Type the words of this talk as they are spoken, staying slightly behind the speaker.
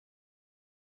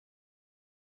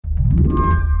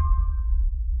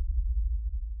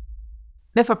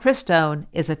Mifepristone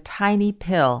is a tiny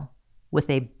pill with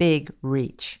a big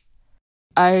reach.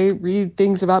 I read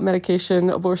things about medication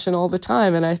abortion all the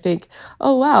time, and I think,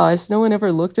 oh, wow, has no one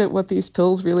ever looked at what these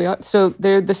pills really are? So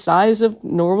they're the size of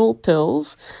normal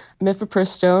pills.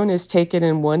 Mifepristone is taken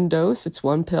in one dose. It's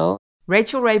one pill.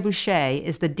 Rachel Ray Boucher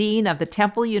is the dean of the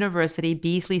Temple University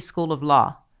Beasley School of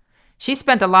Law. She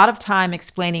spent a lot of time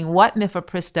explaining what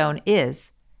mifepristone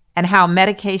is and how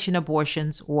medication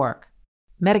abortions work.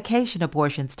 Medication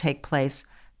abortions take place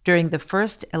during the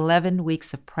first 11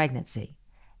 weeks of pregnancy,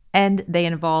 and they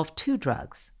involve two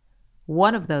drugs.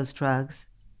 One of those drugs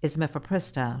is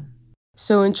mifepristone.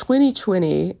 So in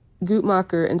 2020,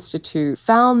 Guttmacher Institute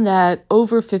found that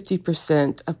over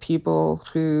 50% of people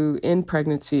who end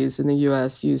pregnancies in the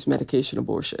U.S. use medication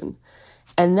abortion.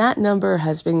 And that number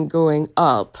has been going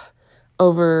up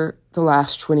over the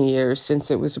last 20 years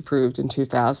since it was approved in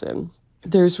 2000.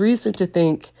 There's reason to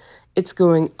think it's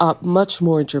going up much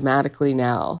more dramatically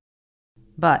now.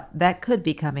 But that could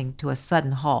be coming to a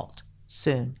sudden halt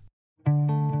soon.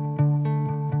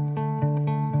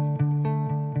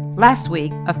 Last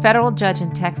week, a federal judge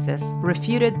in Texas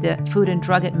refuted the Food and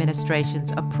Drug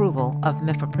Administration's approval of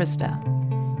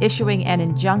mifepristone, issuing an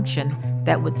injunction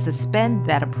that would suspend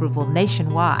that approval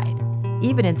nationwide,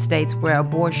 even in states where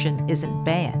abortion isn't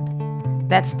banned.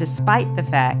 That's despite the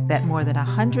fact that more than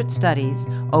 100 studies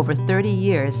over 30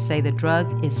 years say the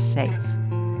drug is safe.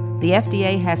 The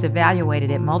FDA has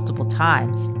evaluated it multiple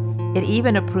times. It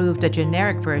even approved a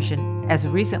generic version as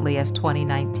recently as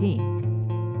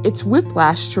 2019. It's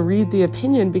whiplash to read the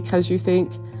opinion because you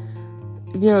think,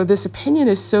 this opinion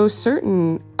is so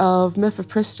certain of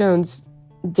mifepristone's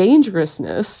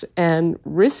dangerousness and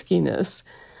riskiness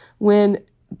when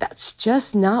that's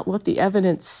just not what the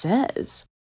evidence says.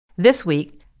 This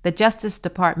week, the Justice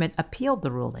Department appealed the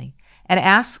ruling and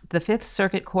asked the Fifth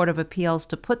Circuit Court of Appeals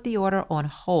to put the order on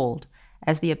hold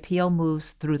as the appeal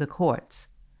moves through the courts.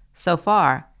 So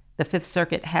far, the Fifth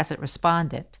Circuit hasn't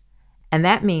responded, and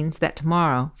that means that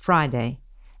tomorrow, Friday,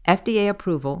 FDA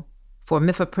approval for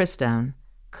mifepristone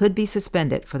could be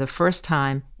suspended for the first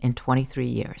time in 23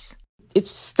 years. It's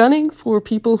stunning for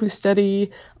people who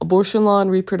study abortion law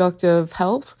and reproductive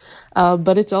health,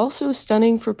 but it's also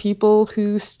stunning for people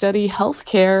who study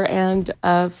healthcare and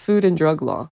food and drug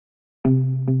law.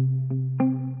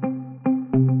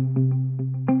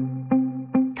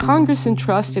 Congress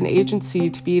entrusts an agency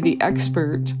to be the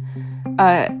expert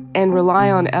and rely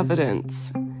on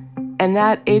evidence, and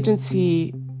that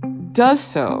agency does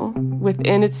so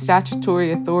within its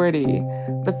statutory authority,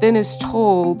 but then is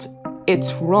told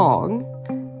it's wrong,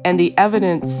 and the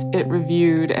evidence it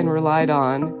reviewed and relied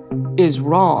on is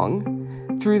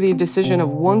wrong through the decision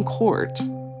of one court,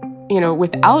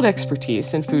 without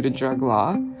expertise in food and drug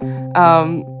law,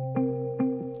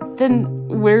 then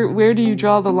where do you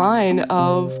draw the line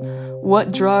of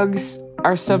what drugs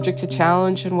are subject to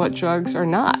challenge and what drugs are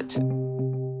not?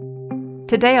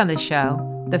 Today on the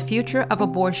show, the future of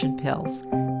abortion pills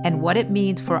and what it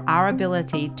means for our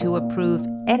ability to approve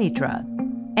any drug,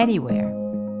 anywhere.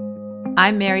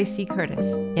 I'm Mary C.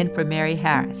 Curtis, in for Mary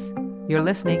Harris. You're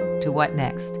listening to What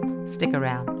Next? Stick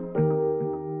around.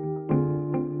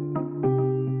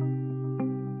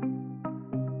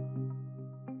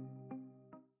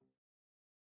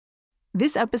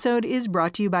 This episode is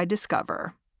brought to you by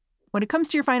Discover. When it comes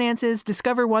to your finances,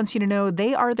 Discover wants you to know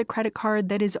they are the credit card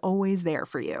that is always there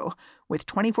for you. With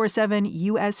 24/7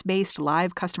 U.S.-based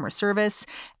live customer service,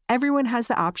 everyone has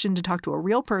the option to talk to a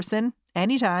real person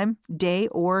anytime, day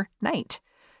or night.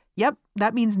 Yep,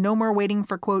 that means no more waiting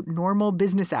for, quote, normal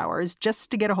business hours just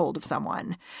to get a hold of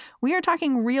someone. We are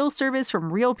talking real service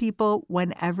from real people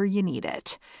whenever you need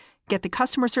it. Get the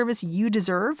customer service you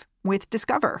deserve with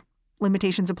Discover.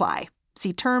 Limitations apply.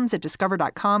 See terms at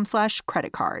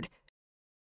discover.com/creditcard.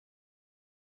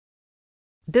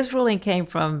 This ruling came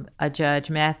from a judge,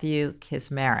 Matthew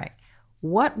Kismaric.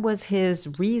 What was his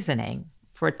reasoning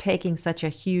for taking such a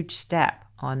huge step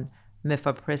on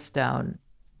mifepristone?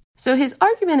 So his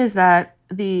argument is that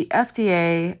the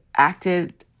FDA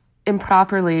acted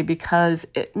improperly because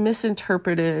it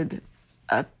misinterpreted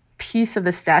a piece of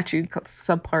the statute called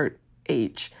Subpart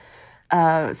H,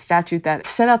 statute that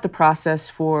set out the process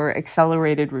for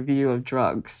accelerated review of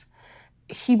drugs.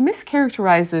 He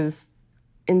mischaracterizes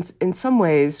in some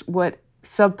ways what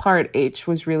Subpart H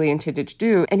was really intended to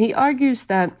do, and he argues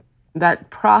that that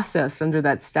process under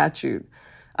that statute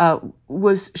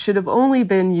should have only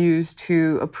been used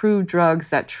to approve drugs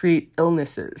that treat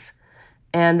illnesses,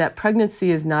 and that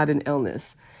pregnancy is not an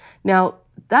illness. Now,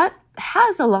 that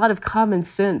has a lot of common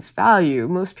sense value.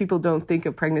 Most people don't think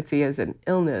of pregnancy as an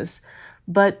illness,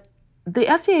 but The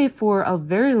FDA for a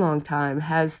very long time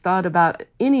has thought about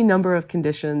any number of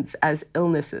conditions as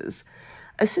illnesses.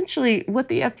 Essentially, what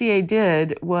the FDA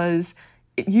did was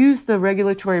it used the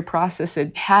regulatory process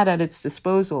it had at its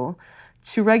disposal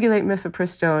to regulate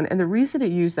mifepristone, and the reason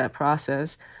it used that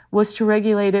process was to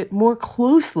regulate it more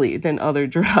closely than other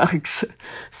drugs.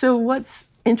 So what's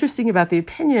interesting about the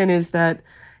opinion is that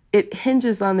it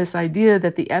hinges on this idea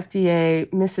that the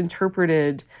FDA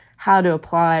misinterpreted how to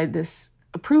apply this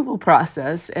approval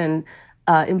process and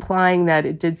implying that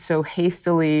it did so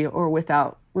hastily or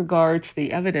without regard to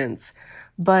the evidence.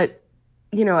 But,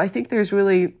 I think there's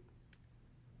really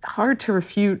hard to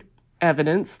refute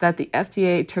evidence that the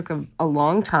FDA took a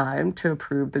long time to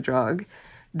approve the drug,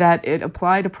 that it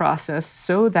applied a process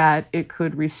so that it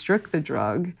could restrict the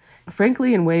drug,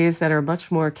 frankly, in ways that are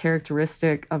much more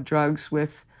characteristic of drugs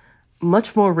with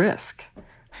much more risk.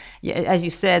 Yeah, as you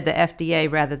said, the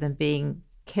FDA, rather than being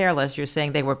careless, you're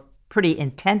saying they were pretty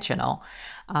intentional,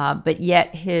 but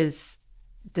yet his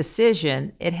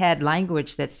decision, it had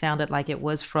language that sounded like it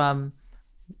was from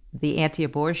the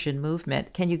anti-abortion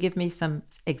movement. Can you give me some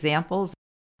examples?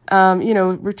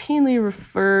 Routinely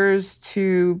refers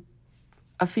to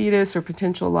a fetus or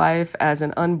potential life as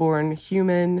an unborn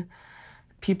human,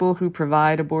 people who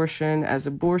provide abortion as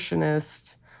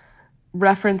abortionists,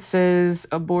 references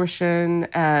abortion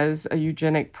as a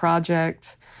eugenic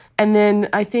project, and then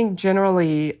I think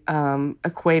generally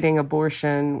equating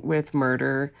abortion with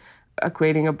murder,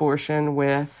 equating abortion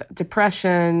with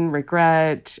depression,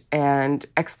 regret, and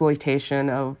exploitation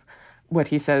of what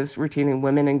he says routinely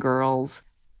women and girls.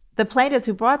 The plaintiffs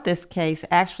who brought this case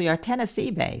actually are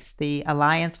Tennessee-based, the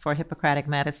Alliance for Hippocratic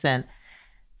Medicine.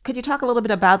 Could you talk a little bit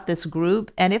about this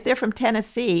group? And if they're from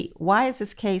Tennessee, why is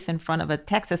this case in front of a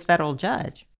Texas federal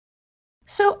judge?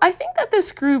 So I think that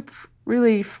this group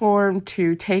really formed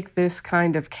to take this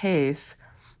kind of case.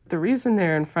 The reason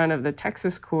they're in front of the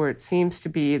Texas court seems to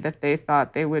be that they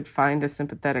thought they would find a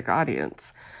sympathetic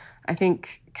audience. I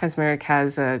think Kaczmarek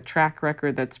has a track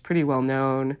record that's pretty well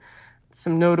known.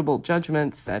 Some notable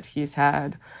judgments that he's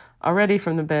had already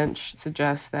from the bench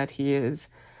suggest that he is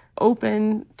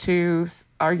open to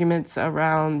arguments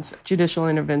around judicial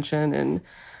intervention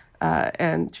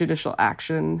and judicial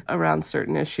action around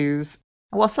certain issues.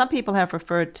 Well, some people have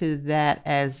referred to that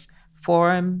as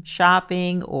forum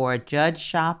shopping or judge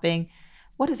shopping.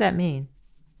 What does that mean?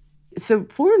 So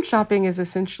forum shopping is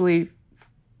essentially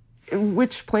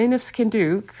which plaintiffs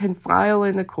can file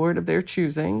in the court of their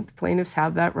choosing. The plaintiffs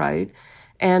have that right.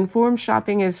 And forum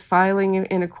shopping is filing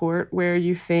in a court where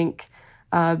you think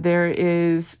there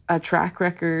is a track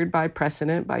record by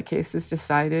precedent, by cases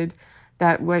decided,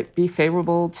 that would be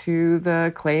favorable to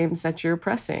the claims that you're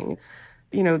pressing.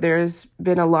 There's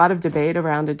been a lot of debate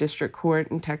around a district court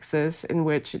in Texas in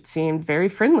which it seemed very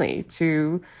friendly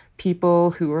to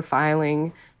people who were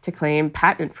filing to claim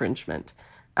patent infringement.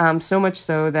 So much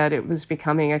so that it was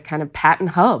becoming a kind of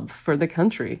patent hub for the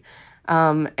country.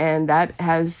 And that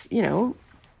has,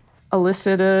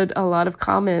 elicited a lot of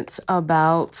comments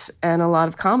about and a lot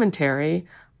of commentary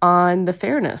on the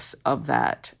fairness of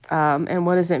that. And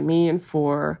what does it mean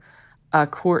for a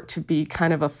court to be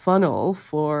kind of a funnel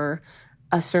for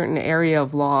a certain area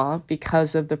of law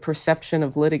because of the perception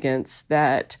of litigants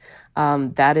that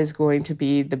that is going to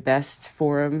be the best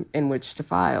forum in which to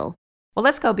file. Well,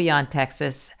 let's go beyond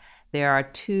Texas. There are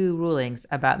two rulings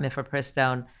about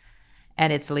mifepristone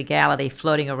and its legality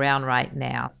floating around right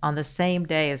now. On the same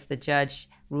day as the judge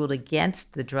ruled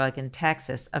against the drug in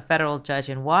Texas, a federal judge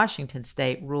in Washington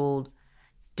state ruled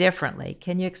differently.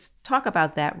 Can you talk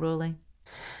about that ruling?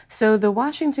 So the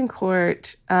Washington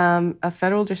court, a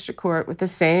federal district court with the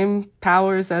same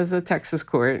powers as the Texas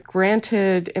court,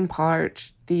 granted in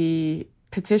part the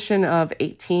petition of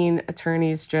 18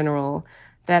 attorneys general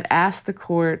that asked the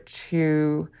court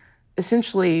to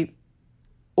essentially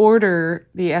order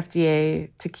the FDA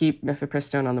to keep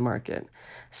mifepristone on the market.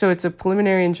 So it's a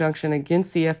preliminary injunction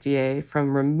against the FDA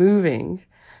from removing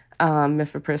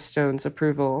mifepristone's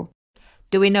approval.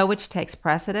 Do we know which takes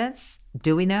precedence?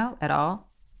 Do we know at all?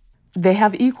 They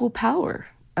have equal power.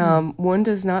 One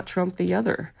does not trump the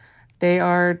other. They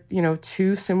are,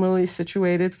 two similarly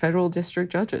situated federal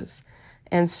district judges.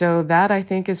 And so that, I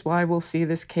think, is why we'll see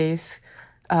this case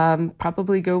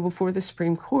probably go before the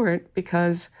Supreme Court,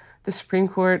 because the Supreme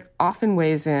Court often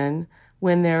weighs in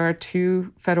when there are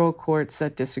two federal courts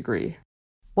that disagree.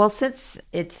 Well, since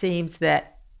it seems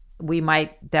that we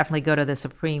might definitely go to the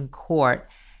Supreme Court,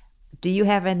 do you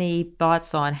have any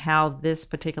thoughts on how this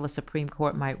particular Supreme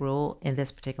Court might rule in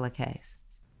this particular case?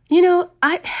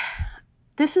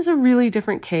 The This is a really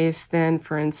different case than,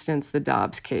 for instance, the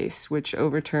Dobbs case, which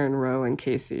overturned Roe and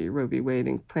Casey, Roe v. Wade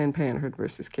and Planned Parenthood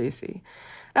versus Casey.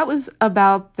 That was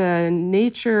about the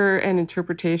nature and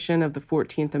interpretation of the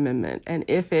 14th Amendment and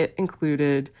if it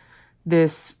included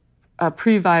this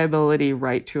pre-viability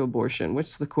right to abortion,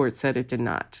 which the court said it did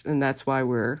not. And that's why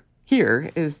we're here,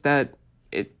 is that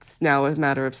it's now a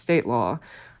matter of state law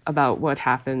about what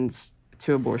happens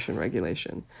to abortion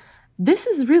regulation. This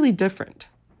is really different.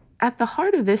 At the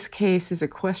heart of this case is a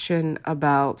question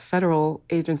about federal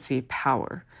agency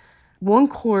power. One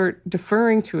court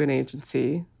deferring to an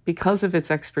agency because of its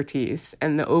expertise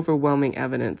and the overwhelming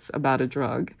evidence about a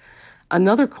drug,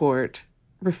 another court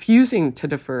refusing to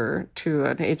defer to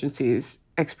an agency's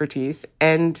expertise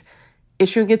and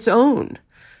issuing its own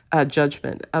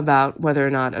judgment about whether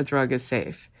or not a drug is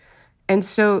safe. And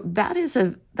so that is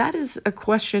a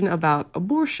question about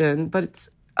abortion, but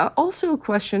it's also a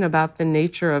question about the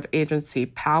nature of agency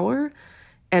power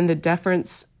and the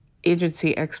deference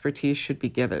agency expertise should be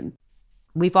given.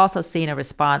 We've also seen a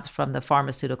response from the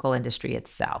pharmaceutical industry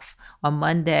itself. On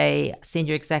Monday,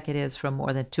 senior executives from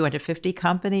more than 250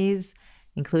 companies,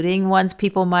 including ones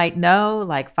people might know,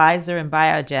 like Pfizer and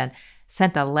Biogen,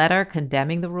 sent a letter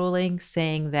condemning the ruling,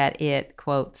 saying that it,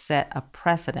 quote, set a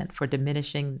precedent for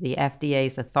diminishing the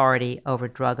FDA's authority over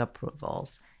drug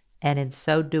approvals, and in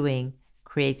so doing,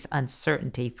 creates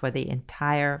uncertainty for the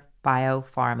entire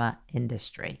biopharma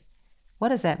industry. What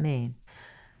does that mean?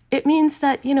 It means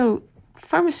that,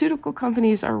 pharmaceutical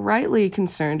companies are rightly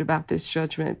concerned about this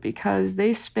judgment because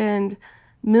they spend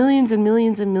millions and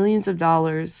millions and millions of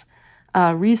dollars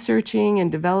researching and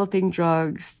developing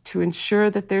drugs to ensure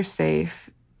that they're safe,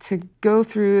 to go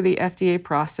through the FDA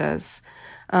process,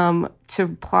 to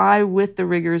apply with the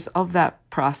rigors of that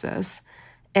process.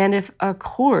 And if a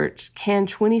court can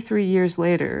 23 years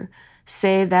later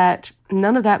say that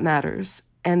none of that matters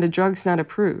and the drug's not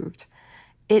approved,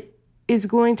 it is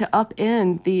going to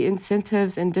upend the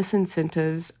incentives and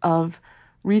disincentives of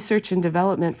research and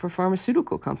development for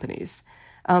pharmaceutical companies.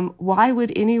 Why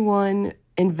would anyone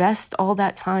invest all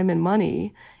that time and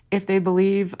money if they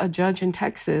believe a judge in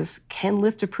Texas can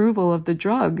lift approval of the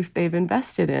drug they've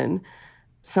invested in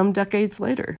some decades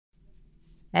later?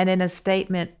 And in a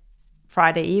statement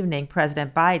Friday evening,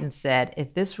 President Biden said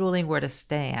if this ruling were to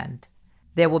stand,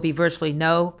 there will be virtually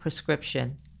no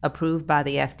prescription approved by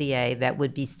the FDA that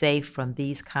would be safe from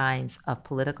these kinds of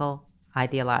political,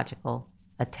 ideological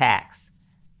attacks.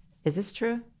 Is this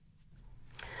true?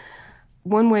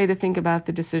 One way to think about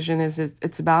the decision is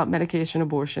it's about medication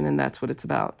abortion, and that's what it's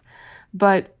about.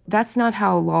 But that's not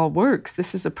how law works.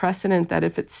 This is a precedent that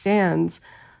if it stands,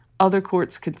 other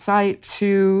courts could cite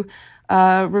to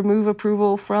remove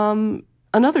approval from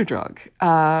another drug,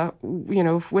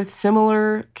 with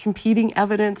similar competing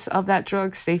evidence of that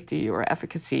drug's safety or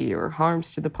efficacy or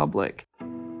harms to the public.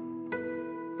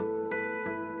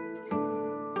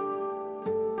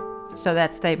 So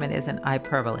that statement isn't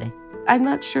hyperbole. I'm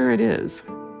not sure it is.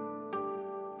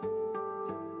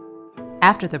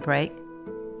 After the break,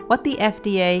 what the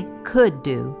FDA could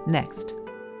do next.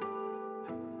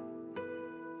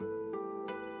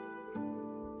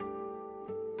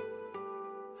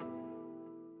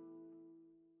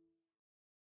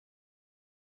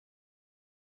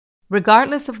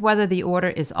 Regardless of whether the order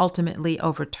is ultimately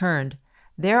overturned,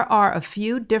 there are a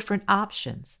few different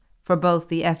options for both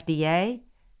the FDA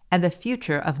and the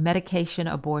future of medication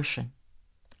abortion.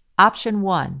 Option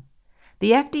 1,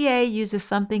 the FDA uses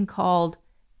something called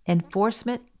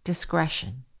enforcement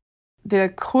discretion. The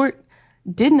court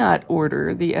did not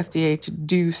order the FDA to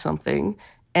do something,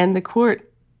 and the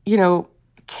court,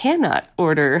 cannot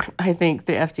order, I think,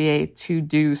 the FDA to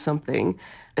do something.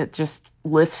 It just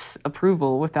lifts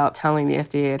approval without telling the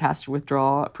FDA it has to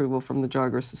withdraw approval from the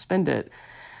drug or suspend it.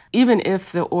 Even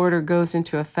if the order goes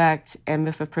into effect and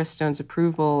mifepristone's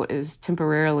approval is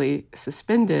temporarily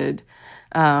suspended,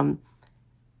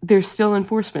 there's still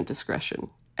enforcement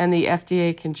discretion, and the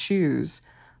FDA can choose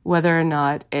whether or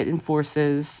not it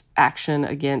enforces action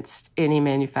against any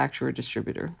manufacturer or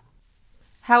distributor.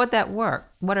 How would that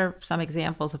work? What are some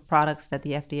examples of products that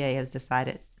the FDA has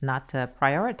decided not to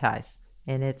prioritize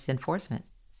in its enforcement?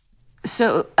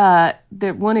 So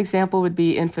one example would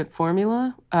be infant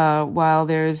formula. While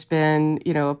there's been,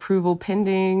 approval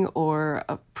pending or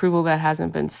approval that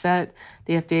hasn't been set,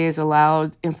 the FDA has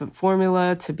allowed infant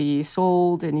formula to be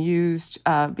sold and used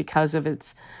because of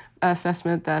its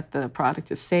assessment that the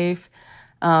product is safe.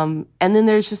 And then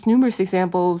there's just numerous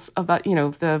examples about,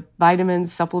 the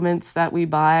vitamins, supplements that we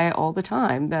buy all the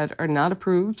time that are not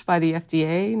approved by the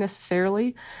FDA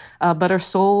necessarily, but are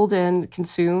sold and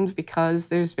consumed because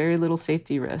there's very little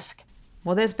safety risk.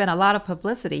 Well, there's been a lot of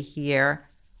publicity here,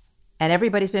 and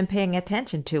everybody's been paying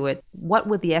attention to it. What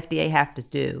would the FDA have to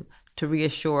do to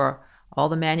reassure all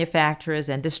the manufacturers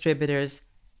and distributors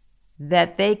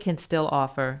that they can still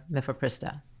offer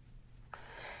mifepristone?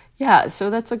 Yeah, so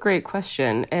that's a great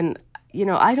question. And,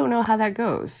 I don't know how that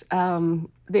goes. The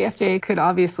FDA could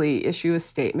obviously issue a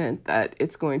statement that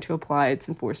it's going to apply its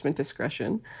enforcement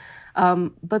discretion.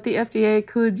 But the FDA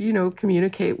could,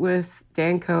 communicate with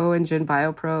Danco and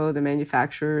GenBioPro. The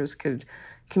manufacturers could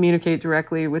communicate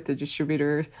directly with the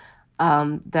distributor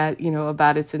that,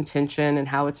 about its intention and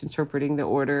how it's interpreting the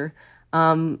order.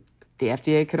 The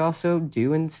FDA could also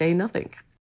do and say nothing.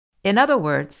 In other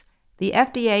words, the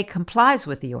FDA complies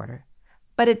with the order,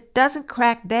 but it doesn't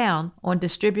crack down on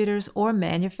distributors or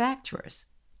manufacturers.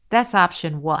 That's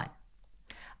option one.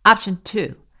 Option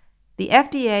two, the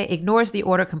FDA ignores the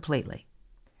order completely.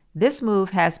 This move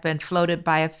has been floated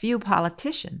by a few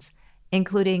politicians,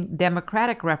 including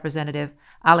Democratic Representative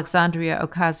Alexandria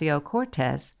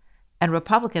Ocasio-Cortez and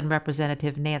Republican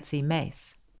Representative Nancy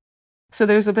Mace. So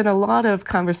there's been a lot of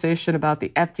conversation about the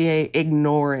FDA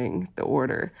ignoring the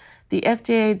order. The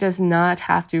FDA does not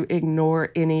have to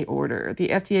ignore any order. The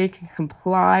FDA can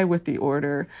comply with the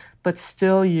order, but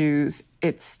still use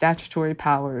its statutory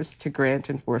powers to grant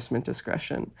enforcement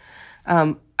discretion.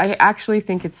 I actually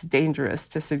think it's dangerous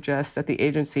to suggest that the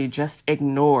agency just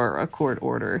ignore a court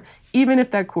order, even if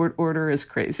that court order is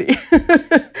crazy.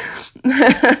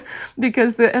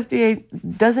 Because the FDA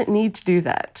doesn't need to do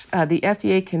that. The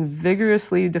FDA can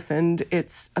vigorously defend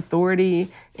its authority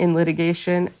in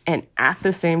litigation and at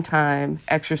the same time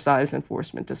exercise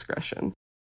enforcement discretion.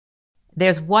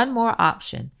 There's one more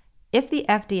option if the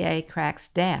FDA cracks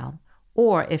down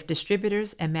or if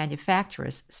distributors and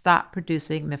manufacturers stop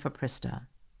producing mifepristone.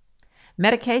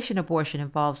 Medication abortion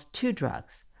involves two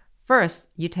drugs. First,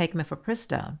 you take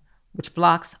mifepristone, which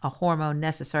blocks a hormone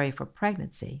necessary for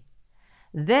pregnancy.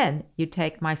 Then you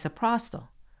take misoprostol,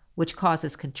 which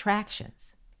causes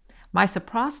contractions.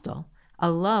 Misoprostol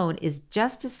alone is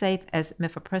just as safe as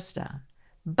mifepristone,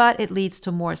 but it leads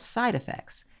to more side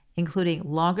effects, including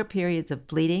longer periods of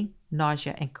bleeding,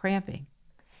 nausea, and cramping.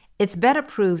 It's been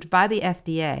approved by the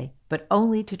FDA, but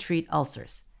only to treat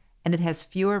ulcers, and it has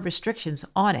fewer restrictions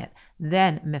on it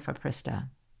than mifepristone.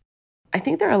 I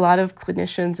think there are a lot of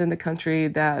clinicians in the country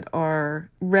that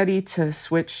are ready to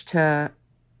switch to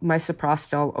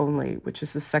misoprostol only, which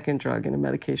is the second drug in a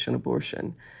medication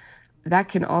abortion. That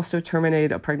can also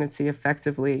terminate a pregnancy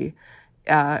effectively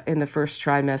in the first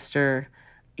trimester.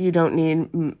 You don't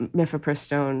need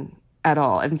mifepristone at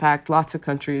all. In fact, lots of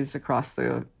countries across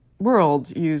the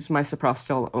world use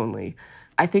misoprostol only.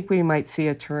 I think we might see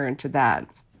a turn to that,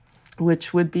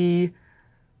 which would be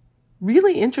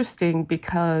really interesting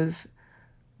because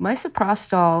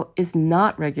misoprostol is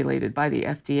not regulated by the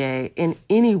FDA in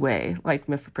any way like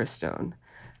mifepristone.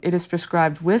 It is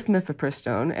prescribed with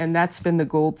mifepristone, and that's been the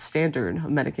gold standard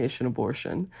of medication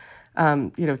abortion.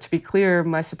 To be clear,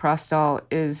 misoprostol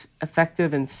is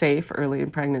effective and safe early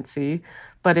in pregnancy,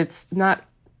 but it's not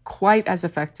quite as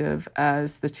effective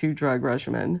as the two-drug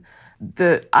regimen.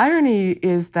 The irony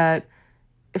is that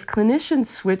if clinicians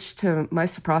switch to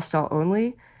misoprostol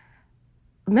only,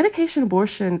 medication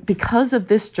abortion, because of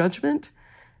this judgment,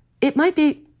 it might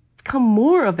become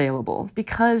more available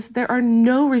because there are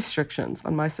no restrictions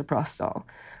on misoprostol.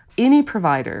 Any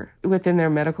provider within their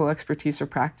medical expertise or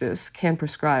practice can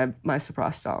prescribe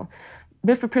misoprostol.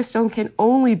 Mifepristone can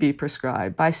only be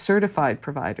prescribed by certified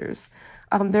providers.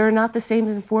 There are not the same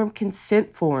informed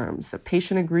consent forms, a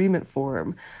patient agreement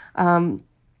form.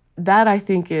 That, I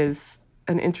think, is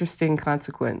an interesting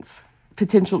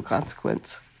potential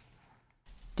consequence.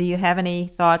 Do you have any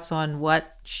thoughts on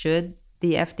what should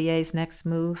the FDA's next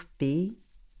move be?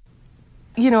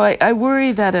 I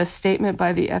worry that a statement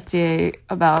by the FDA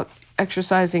about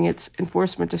exercising its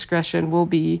enforcement discretion will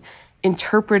be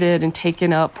interpreted and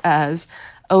taken up as,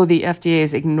 the FDA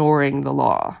is ignoring the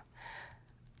law.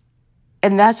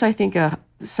 And that's, I think,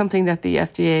 something that the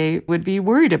FDA would be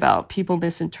worried about, people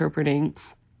misinterpreting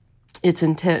its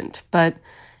intent. But,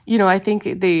 I think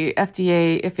the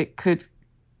FDA, if it could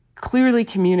clearly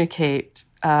communicate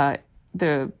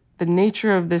the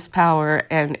nature of this power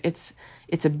and its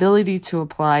ability to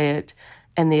apply it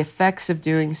and the effects of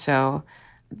doing so,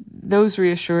 those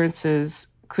reassurances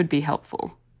could be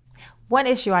helpful. One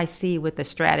issue I see with the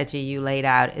strategy you laid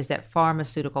out is that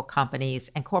pharmaceutical companies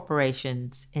and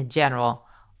corporations in general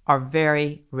are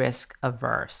very risk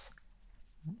averse.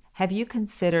 Have you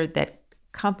considered that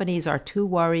companies are too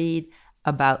worried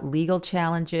about legal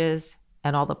challenges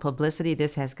and all the publicity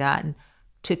this has gotten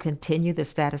to continue the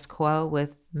status quo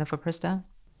with mifepristone?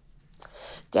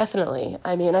 Definitely.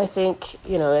 I mean, I think,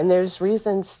 and there's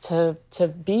reasons to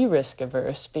be risk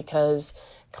averse because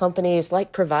companies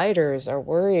like providers are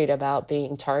worried about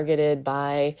being targeted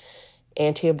by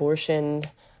anti-abortion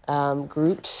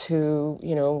groups who,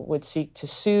 would seek to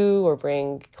sue or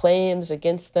bring claims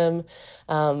against them.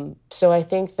 So I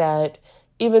think that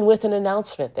even with an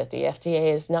announcement that the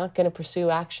FDA is not going to pursue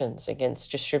actions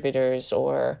against distributors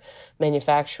or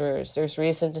manufacturers, there's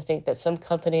reason to think that some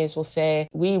companies will say,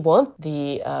 we want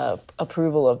the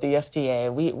approval of the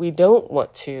FDA. We don't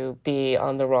want to be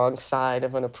on the wrong side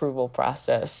of an approval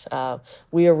process.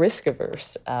 We are risk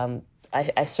averse.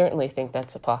 I certainly think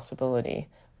that's a possibility.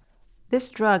 This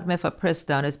drug,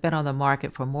 mifepristone, has been on the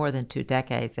market for more than 2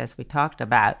 decades, as we talked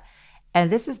about. And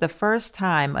this is the first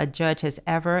time a judge has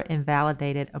ever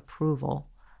invalidated approval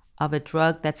of a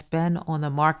drug that's been on the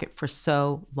market for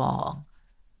so long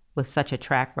with such a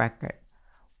track record.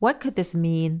 What could this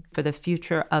mean for the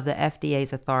future of the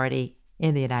FDA's authority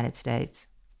in the United States?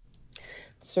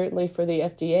 Certainly for the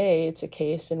FDA, it's a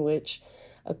case in which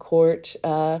a court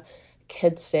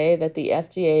could say that the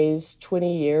FDA's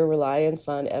 20-year reliance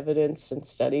on evidence and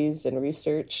studies and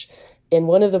research in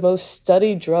one of the most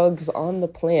studied drugs on the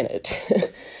planet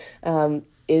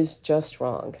is just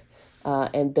wrong,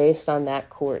 and based on that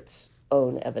court's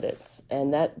own evidence.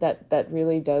 And that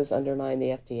really does undermine the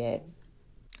FDA.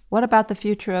 What about the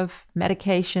future of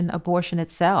medication abortion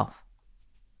itself?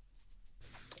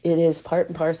 It is part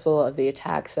and parcel of the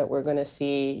attacks that we're going to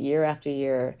see year after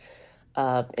year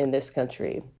in this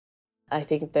country. I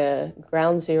think the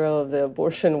ground zero of the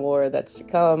abortion war that's to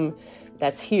come,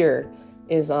 that's here,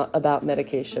 is about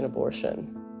medication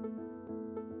abortion.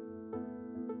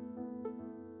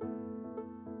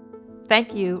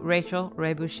 Thank you, Rachel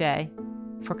Ray-Boucher,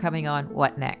 for coming on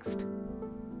What Next?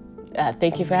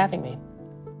 Thank you for having me.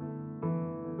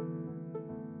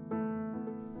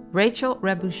 Rachel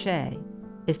Ray-Boucher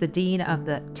is the dean of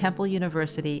the Temple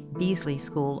University Beasley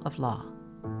School of Law.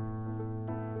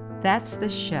 That's the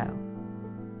show.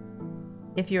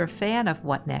 If you're a fan of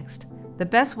What Next, the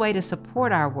best way to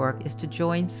support our work is to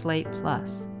join Slate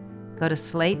Plus. Go to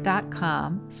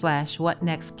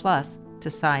slate.com/whatnextplus to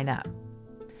sign up.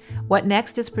 What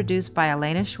Next is produced by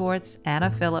Elena Schwartz, Anna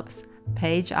Phillips,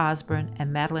 Paige Osborne,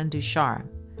 and Madeline Ducharme.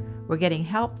 We're getting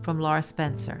help from Laura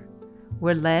Spencer.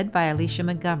 We're led by Alicia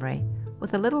Montgomery,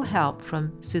 with a little help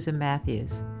from Susan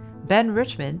Matthews. Ben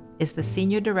Richmond is the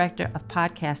Senior Director of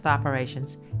Podcast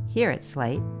Operations here at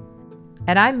Slate.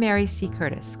 And I'm Mary C.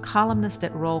 Curtis, columnist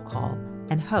at Roll Call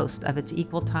and host of its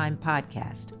Equal Time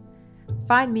podcast.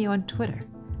 Find me on Twitter.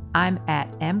 I'm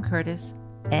at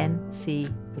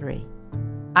mcurtisnc3.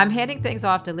 I'm handing things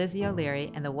off to Lizzie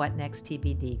O'Leary and the What Next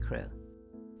TBD crew.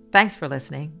 Thanks for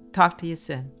listening. Talk to you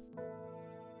soon.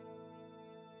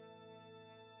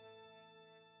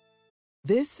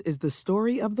 This is the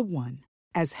story of the one.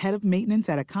 As head of maintenance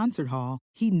at a concert hall,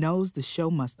 he knows the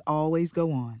show must always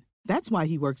go on. That's why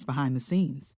he works behind the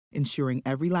scenes, ensuring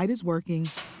every light is working,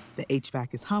 the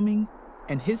HVAC is humming,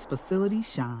 and his facility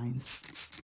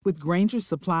shines. With Grainger's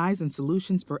supplies and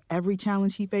solutions for every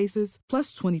challenge he faces,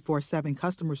 plus 24/7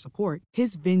 customer support,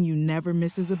 his venue never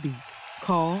misses a beat.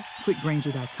 Call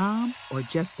quickgrainger.com or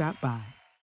just stop by.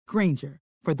 Grainger,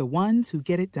 for the ones who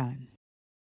get it done.